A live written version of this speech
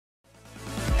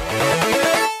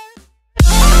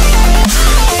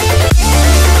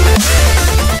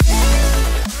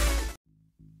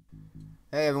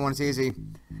everyone, it's Easy.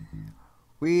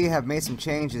 We have made some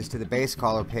changes to the base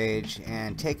caller page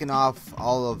and taken off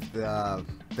all of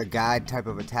the guide type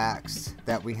of attacks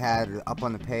that we had up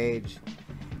on the page,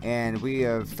 and we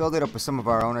have filled it up with some of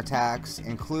our own attacks,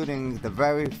 including the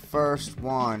very first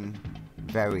one.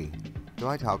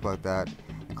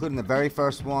 Including the very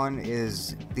first one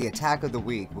is the attack of the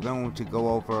week. We're going to go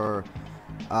over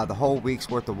the whole week's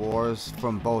worth of wars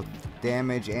from both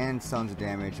damage and sons of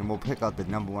damage, and we'll pick out the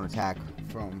 #1 attack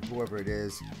from whoever it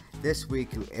is. This week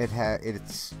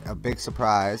it's a big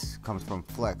surprise. Comes from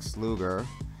Flex Luger.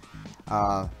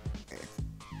 I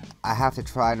have to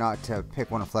try not to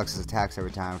pick one of Flex's attacks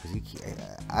every time because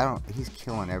he's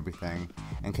killing everything.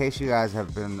 In case you guys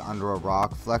have been under a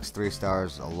rock, Flex 3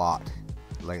 stars a lot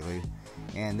lately,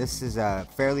 and this is a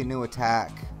fairly new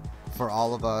attack for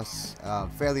all of us.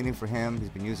 Fairly new for him. He's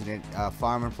been using it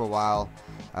farming for a while.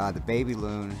 The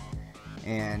BabyLoon,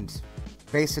 and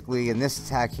basically in this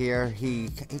attack here, he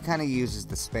kind of uses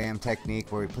the spam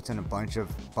technique where he puts in a bunch of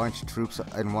troops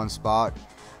in one spot,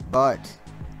 but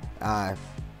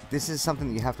this is something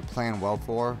that you have to plan well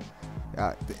for.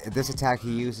 This attack,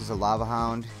 he uses a lava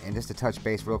hound, and just to touch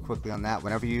base real quickly on that,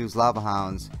 whenever you use lava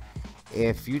hounds,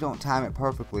 if you don't time it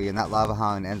perfectly and that lava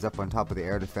hound ends up on top of the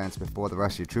air defense before the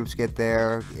rest of your troops get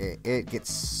there, it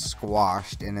gets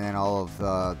squashed, and then all of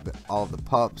the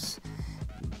pups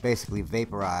basically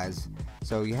vaporize.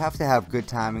 So you have to have good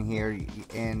timing here,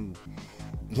 and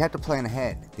you have to plan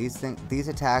ahead. These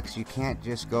attacks, you can't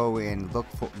just go and look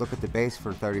at the base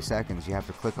for 30 seconds. You have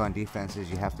to click on defenses.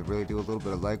 You have to really do a little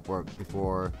bit of legwork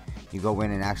before you go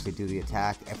in and actually do the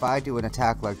attack. If I do an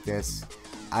attack like this,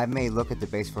 I may look at the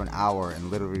base for an hour and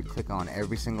literally click on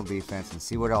every single defense and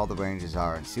see what all the ranges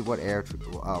are and see what air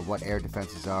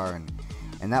defenses are,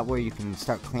 and that way you can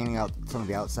start cleaning out some of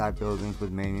the outside buildings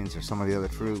with minions or some of the other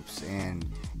troops and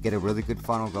get a really good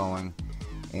funnel going.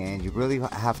 And you really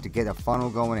have to get a funnel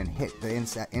going and hit the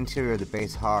interior of the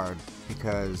base hard,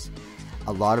 because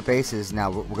a lot of bases, now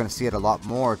we're going to see it a lot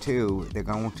more too, they're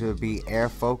going to be air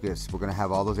focused. We're going to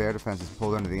have all those air defenses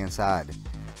pulled into the inside.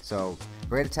 So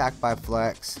great attack by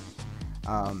Flex.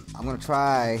 I'm going to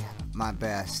try my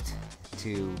best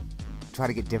to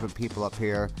get different people up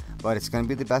here, but it's going to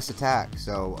be the best attack,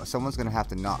 so someone's going to have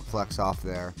to knock Flex off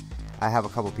there. I have a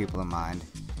couple people in mind.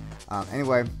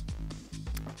 Anyway,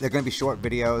 they're going to be short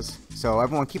videos, so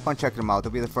everyone keep on checking them out.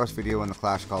 They'll be the first video on the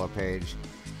Clash Caller page.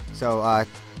 So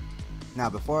now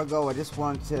before I go, I just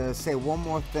wanted to say one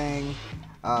more thing.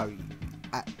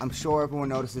 I'm sure everyone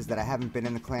notices that I haven't been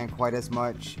in the clan quite as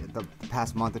much the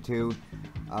past month or two.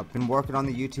 I've been working on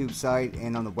the YouTube site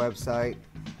and on the website.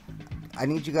 I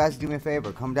need you guys to do me a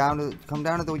favor. Come down to the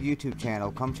YouTube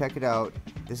channel. Come check it out.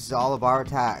 This is all of our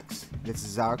attacks. This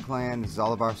is our clan. This is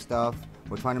all of our stuff.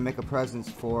 We're trying to make a presence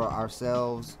for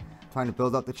ourselves. Trying to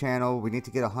build up the channel. We need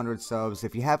to get 100 subs.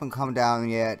 If you haven't come down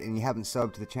yet and you haven't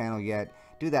subbed to the channel yet,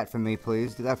 do that for me,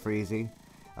 please. Do that for Easy.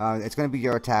 It's going to be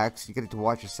your attacks. You get to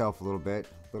watch yourself a little bit.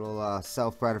 Little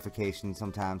self-gratification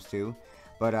sometimes too.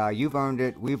 But you've earned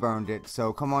it. We've earned it.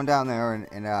 So come on down there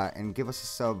and give us a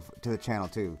sub to the channel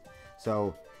too.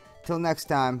 So till next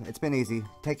time, it's been Easy.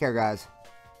 Take care, guys.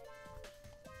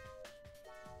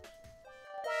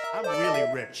 I'm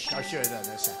really rich. I'll show you that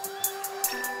in a second.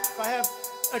 I have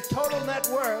a total net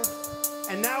worth,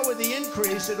 and now with the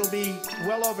increase, it'll be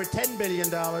well over $10 billion.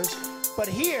 But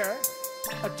here,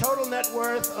 a total net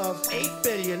worth of $8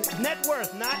 billion. Net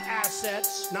worth, not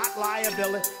assets, not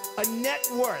liability, a net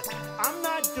worth. I'm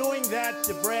not doing that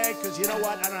to brag, because you know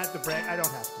what? I don't have to brag. I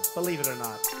don't have to, believe it or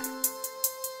not.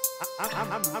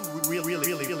 I'm really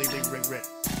rich.